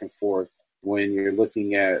going back and forth when you're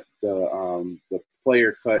looking at the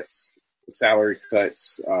player cuts, the salary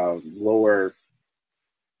cuts, lower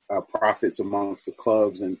profits amongst the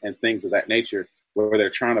clubs, and things of that nature, where they're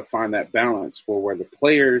trying to find that balance for where the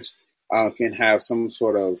players can have some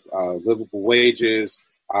sort of livable wages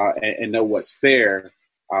and know what's fair,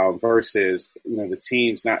 versus the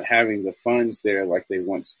teams not having the funds there like they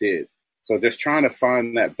once did. So just trying to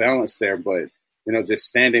find that balance there, but, just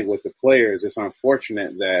standing with the players. It's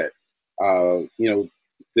unfortunate that,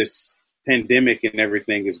 this pandemic and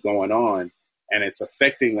everything is going on, and it's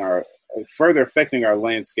further affecting our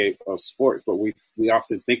landscape of sports. But we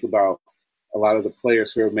often think about a lot of the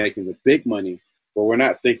players who are making the big money, but we're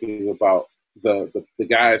not thinking about the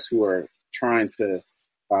guys who are trying to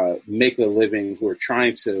make a living, who are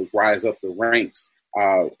trying to rise up the ranks.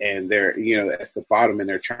 And they're, at the bottom, and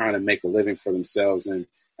they're trying to make a living for themselves and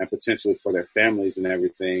potentially for their families and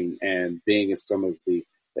everything. And being in some of the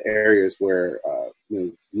areas where,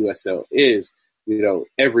 USL is,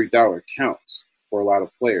 every dollar counts for a lot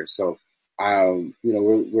of players. So,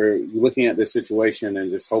 we're looking at this situation,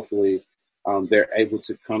 and just hopefully they're able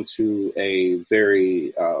to come to a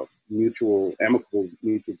very amicable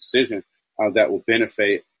mutual decision that will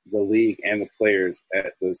benefit the league and the players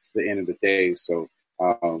at the end of the day. So,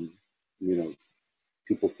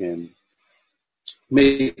 people can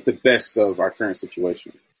make the best of our current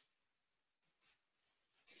situation.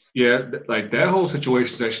 Yeah, like that whole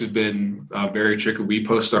situation has actually been very tricky. We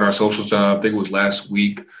posted on our socials, I think it was last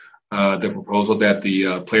week, the proposal that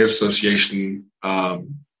the Players Association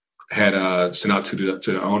had sent out to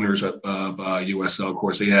the owners of USL. Of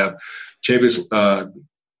course, they have the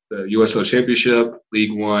USL Championship,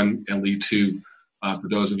 League One, and League Two. For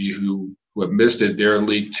those of you who have missed it, their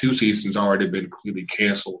League Two season's already been completely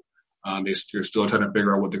canceled. They're still trying to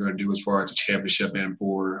figure out what they're going to do as far as the championship and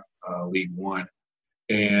for League One.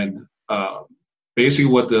 And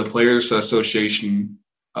basically what the Players Association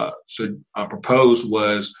proposed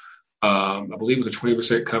was, I believe it was a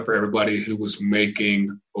 20% cut for everybody who was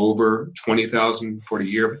making over $20,000 for the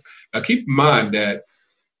year. Now, keep in mind that,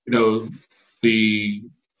 the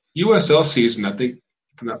USL season, I think,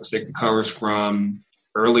 if I'm not mistaken, covers from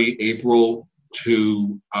early April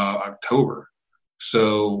to October.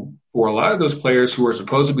 So for a lot of those players who are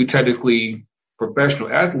supposed to be technically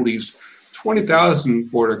professional athletes,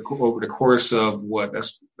 $20,000 over the course of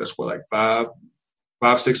that's what,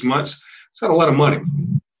 like 6 months. It's not a lot of money.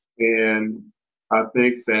 And I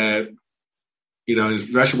think that,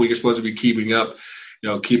 especially when you're supposed to be keeping up,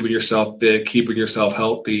 keeping yourself fit, keeping yourself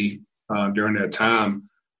healthy during that time,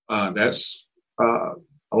 that's a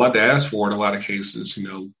lot to ask for in a lot of cases.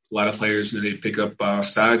 A lot of players, they pick up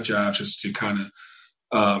side jobs just to kind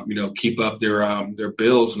keep up their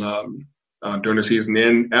bills during the season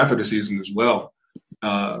and after the season as well.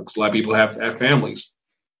 'Cause a lot of people have families.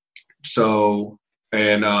 So,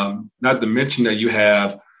 and not to mention that you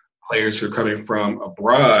have players who are coming from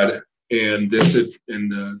abroad, and this in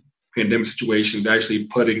the pandemic situation is actually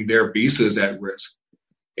putting their visas at risk.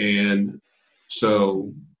 And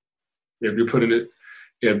so, if you're putting it,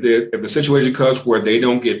 if the situation comes where they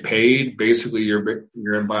don't get paid, basically you're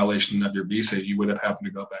in violation of your visa. You end up having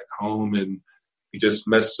to go back home, and it just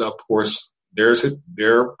messes up, of course, their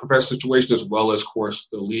professional situation as well as, of course,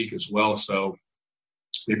 the league as well. So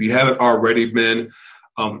if you haven't already been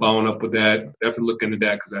following up with that, definitely look into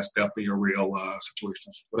that because that's definitely a real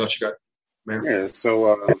situation. What else you got, man? Yeah,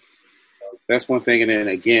 so that's one thing. And then,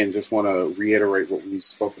 again, just want to reiterate what we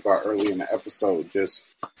spoke about earlier in the episode. Just,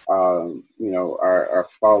 our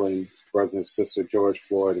fallen brother and sister, George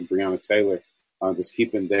Floyd and Breonna Taylor, just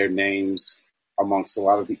keeping their names amongst a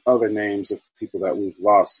lot of the other names of people that we've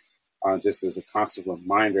lost, just as a constant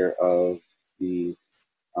reminder of the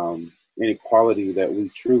inequality that we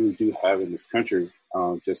truly do have in this country.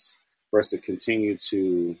 Just for us to continue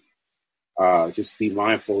to just be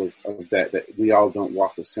mindful of that we all don't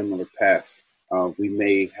walk a similar path. We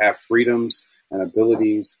may have freedoms and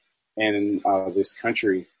abilities in this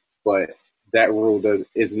country, but that rule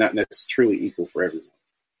is not necessarily equal for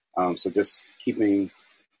everyone. So just keeping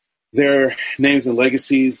their names and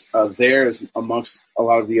legacies there amongst a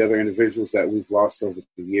lot of the other individuals that we've lost over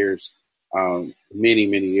the years, many,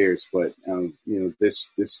 many years. But,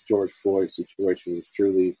 this George Floyd situation is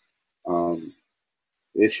truly,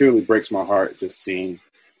 it surely breaks my heart just seeing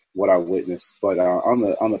what I witnessed. But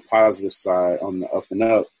on the positive side, on the up and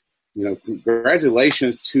up,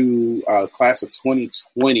 congratulations to class of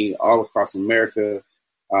 2020 all across America.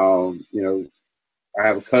 I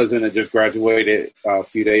have a cousin that just graduated a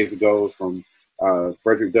few days ago from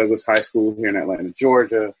Frederick Douglass High School here in Atlanta,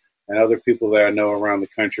 Georgia, and other people that I know around the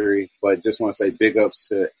country. But just want to say big ups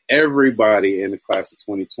to everybody in the class of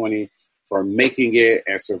 2020 for making it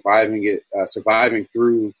and surviving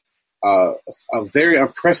through a very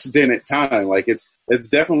unprecedented time. Like it's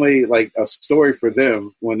definitely like a story for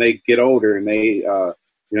them when they get older and they,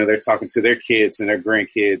 they're talking to their kids and their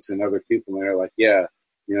grandkids and other people, and they're like, yeah,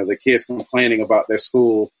 the kids complaining about their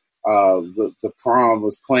school. The prom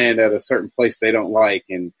was planned at a certain place they don't like,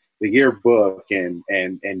 and the yearbook and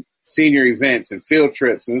senior events and field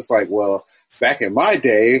trips. And it's like, well, back in my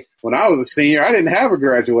day when I was a senior, I didn't have a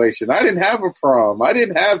graduation. I didn't have a prom. I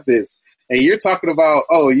didn't have this. And you're talking about,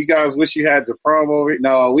 oh, you guys wish you had the prom over it.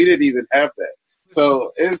 No, we didn't even have that.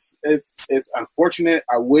 So it's unfortunate.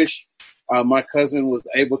 I wish my cousin was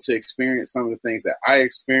able to experience some of the things that I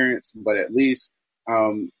experienced, but at least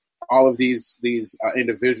all of these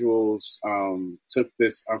individuals took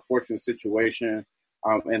this unfortunate situation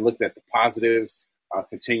and looked at the positives,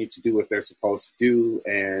 continue to do what they're supposed to do,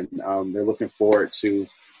 and they're looking forward to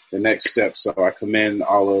the next step. So I commend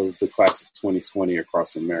all of the class of 2020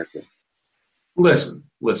 across America. Listen.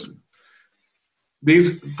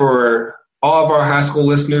 These, for all of our high school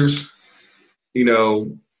listeners,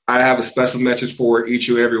 I have a special message for each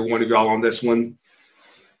and every one of y'all on this one.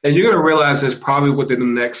 And you're going to realize this probably within the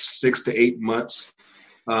next 6 to 8 months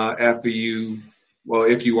after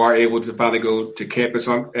if you are able to finally go to campus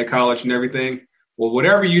at college and everything. Well,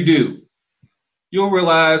 whatever you do, you'll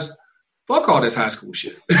realize, fuck all this high school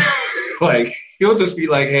shit. Like, you'll just be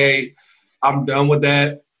like, hey, I'm done with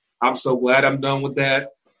that. I'm so glad I'm done with that.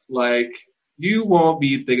 Like, you won't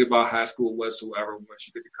be thinking about high school whatsoever once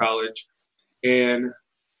you get to college. And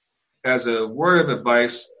as a word of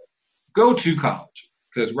advice, go to college.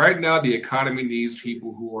 Because right now the economy needs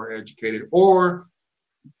people who are educated, or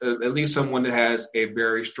at least someone that has a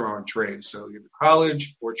very strong trade. So either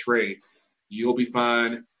college or trade, you'll be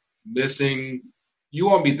fine. You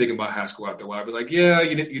won't be thinking about high school after a while. Be like, yeah,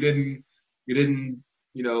 you didn't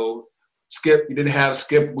skip. You didn't have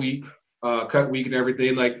skip week, cut week, and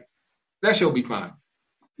everything. Like that shit'll be fine.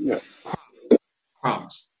 Yeah,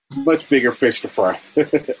 promise. Much bigger fish to fry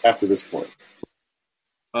after this point.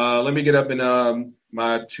 Let me get up and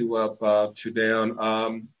my 2 up, 2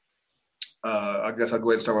 down. I guess I'll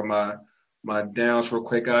go ahead and start with my downs real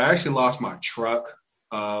quick. I actually lost my truck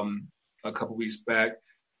a couple weeks back.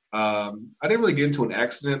 I didn't really get into an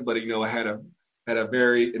accident, but I had a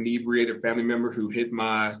very inebriated family member who hit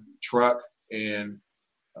my truck, and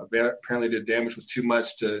apparently the damage was too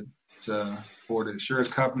much for the insurance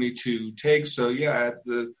company to take. So yeah, I had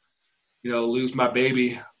to lose my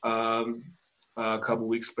baby a couple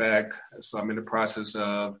weeks back. So I'm in the process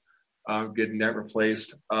of getting that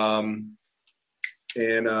replaced. And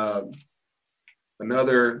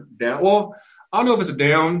another down. Well, I don't know if it's a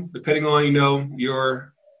down, depending on,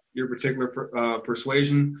 your particular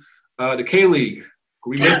persuasion. The K-League,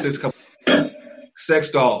 we missed this couple sex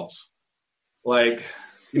dolls. Like,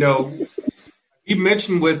 you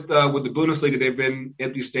mentioned with the Bundesliga, they've been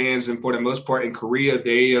empty stands, and for the most part in Korea,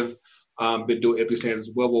 they have been doing empty stands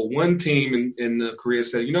as well. Well, one team in Korea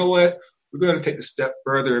said, you know what, we're going to take a step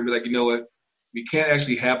further and be like, you know what, we can't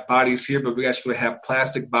actually have bodies here, but we're actually going to have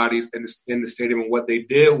plastic bodies in the stadium. And what they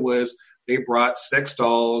did was they brought sex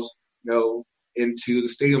dolls, into the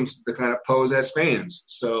stadiums to kind of pose as fans.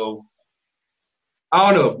 So I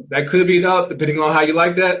don't know. That could be up, depending on how you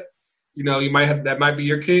like that. You might have, that might be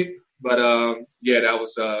your kick. But that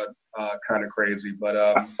was kind of crazy. But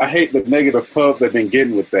I hate the negative pub they've been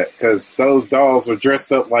getting with that, because those dolls are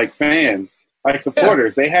dressed up like fans, like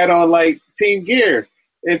supporters. Yeah. They had on like team gear,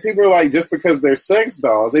 and people are like, just because they're sex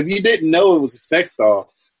dolls. If you didn't know it was a sex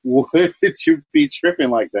doll, would you be tripping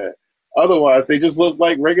like that? Otherwise, they just look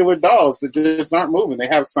like regular dolls that just aren't moving. They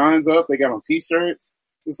have signs up. They got on T-shirts.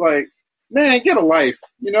 It's like, man, get a life,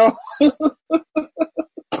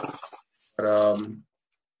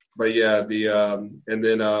 But yeah, and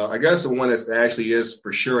then I guess the one that actually is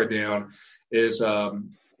for sure down is the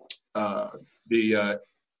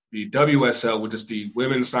WSL, which is the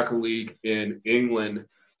Women's Soccer League in England.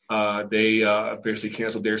 They officially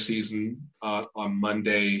canceled their season on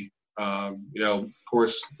Monday. Of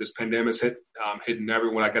course, this pandemic's hitting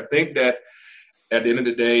everyone. Like, I think that at the end of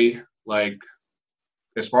the day, like,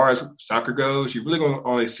 as far as soccer goes, you're really going to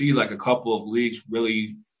only see like a couple of leagues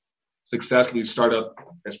really successfully start up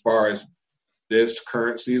as far as this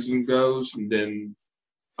current season goes. And then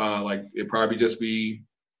it'd probably just be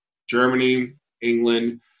Germany,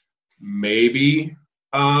 England, maybe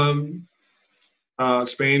Spain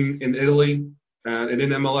and Italy, and then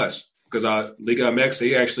MLS. Because Liga MX,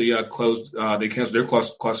 they actually they canceled their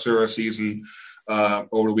Clausura season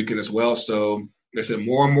over the weekend as well. So, like I said,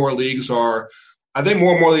 more and more leagues that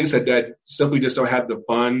simply just don't have the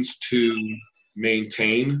funds to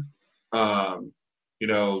maintain. They're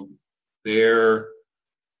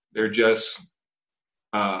just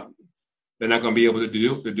they're not going to be able to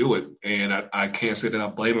do it. And I can't say that I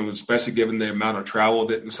blame them, especially given the amount of travel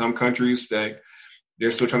that in some countries that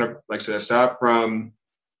they're still trying to, like I said, aside from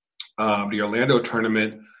the Orlando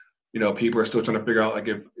tournament, people are still trying to figure out, like,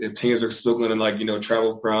 if teams are still going to,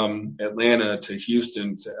 travel from Atlanta to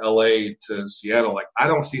Houston to LA to Seattle. Like, I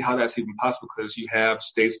don't see how that's even possible, because you have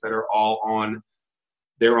states that are all on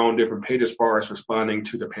their own different page as far as responding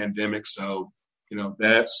to the pandemic. So,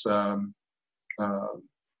 that's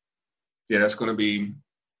that's going to be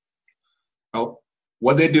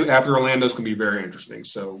what they do after Orlando is going to be very interesting.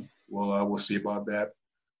 So we'll see about that.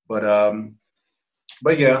 But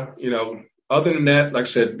yeah, other than that, like I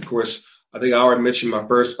said, of course, I think I already mentioned my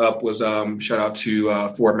first up was shout out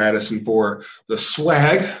to Fort Madison for the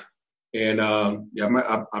swag. And I'm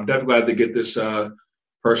definitely glad to get this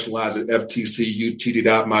personalized at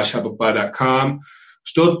ftcutd.myshopify.com.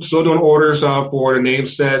 Still doing orders for the name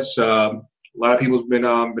sets. A lot of people's been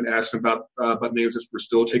asking about names. We're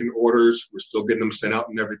still taking orders. We're still getting them sent out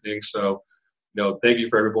and everything. So, thank you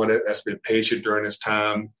for everyone that's been patient during this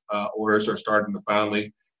time. Orders are starting to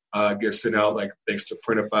finally get sent out, like thanks to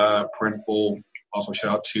Printify, Printful. Also,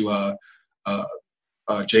 shout out to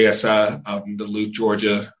JSI out in Duluth,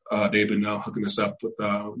 Georgia. They've been hooking us up with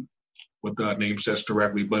name sets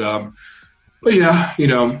directly. But yeah,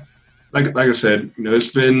 like I said, it's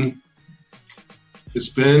been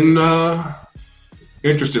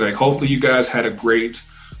interesting. Like, hopefully you guys had a great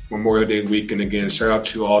Memorial Day weekend. Again, shout out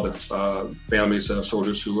to all the families of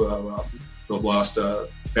soldiers who have lost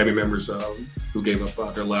family members who gave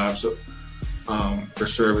up their lives for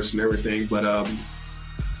service and everything. But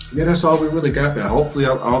that's all we really got. Now, hopefully,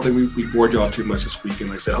 I don't think we bored y'all too much this weekend.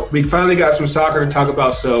 Like I said, we finally got some soccer to talk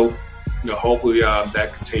about. So, hopefully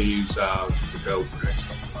that continues to go for the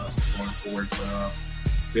next going forward.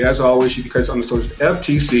 But as always, you can catch us on the socials,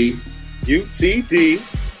 FTC UTD.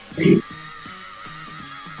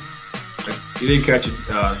 You didn't catch it,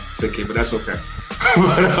 CK, but that's okay.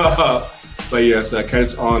 But yes, catch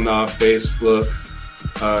us on Facebook,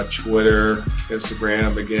 Twitter,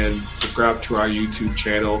 Instagram. Again, subscribe to our YouTube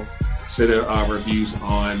channel. Send reviews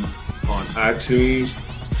on iTunes.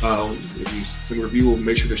 If you send a review, we'll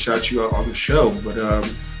make sure to shout you out on the show. But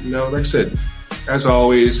like I said, as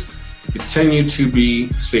always, continue to be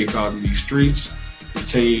safe out in these streets.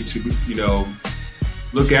 Continue to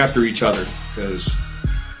look after each other, because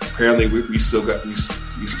apparently we still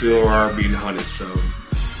are being hunted. So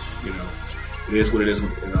it is what it is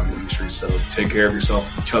in our industry. So take care of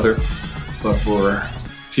yourself and each other. But for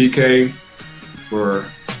TK, for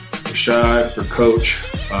Rashad, for Coach,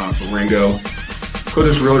 for Ringo.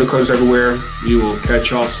 Coaches Road to Coaches Everywhere. We will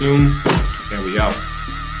catch y'all soon, and we out.